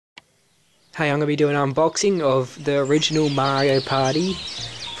Hey, I'm going to be doing an unboxing of the original Mario Party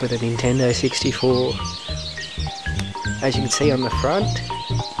for the Nintendo 64. As you can see on the front,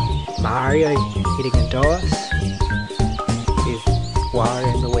 Mario hitting a dice with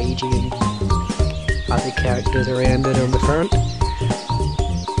Wario and Luigi and other characters around it on the front. On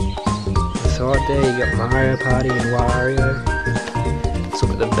the side there you got Mario Party and Wario. Let's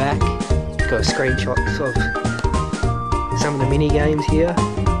look at the back. Got screenshots of some of the mini games here.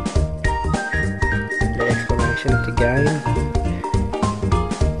 Explanation of the game,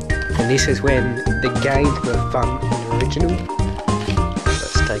 and this is when the games were fun in the original.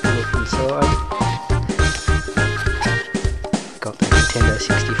 Let's take a look inside. Got the Nintendo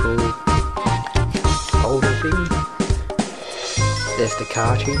 64 holder thing. There's the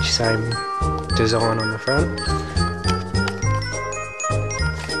cartridge, same design on the front.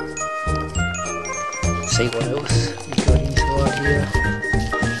 Let's see what else we got inside here.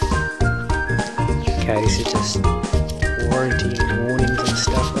 Okay, this is just warranty and warnings and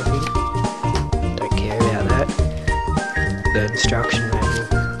stuff, I think. Don't care about that. The instruction manual.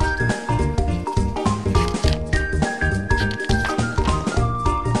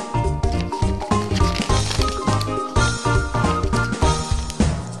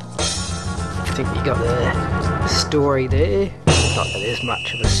 I think you got the story there. Not that there's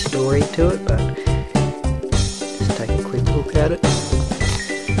much of a story to it, but just take a quick look at it.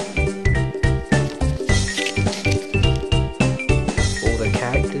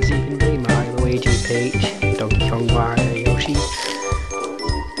 Peach, Donkey Kong, Wario, Yoshi.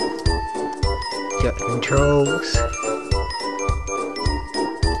 Got the controls.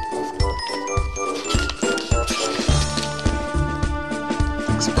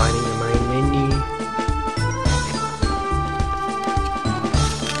 Explaining the main menu.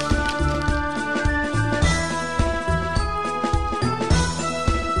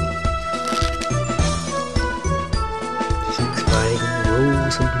 Just explaining the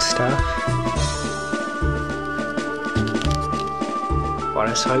rules and stuff. I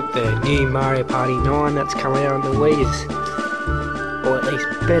just hope the new Mario Party 9 that's coming out on the Wii is, or at least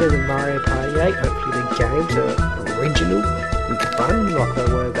better than Mario Party 8. Hopefully the games are original and fun like they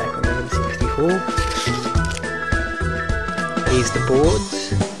were back on the N64. Here's the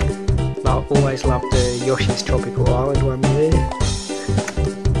boards. I've always loved the Yoshi's Tropical Island one there.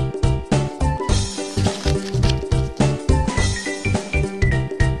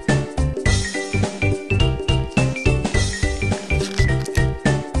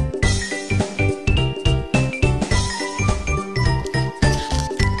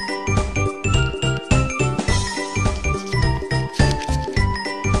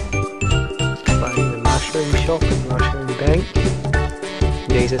 Shop and Mushroom Bank.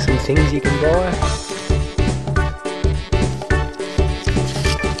 These are some things you can buy.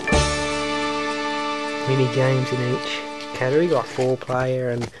 Mini games in each category. Got 4-player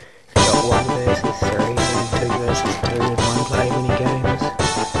and got 1 versus 3 and 2 versus 2 and 1-player mini games.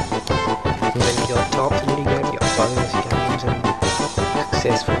 And then you got tops mini games, you got bonus games and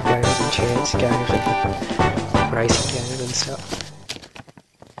successful games and chance games and racing games and stuff.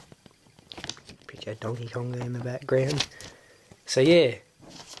 Donkey Kong there in the background. So yeah,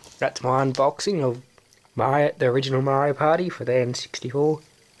 that's my unboxing of the original Mario Party for the N64.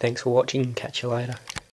 Thanks for watching, catch you later.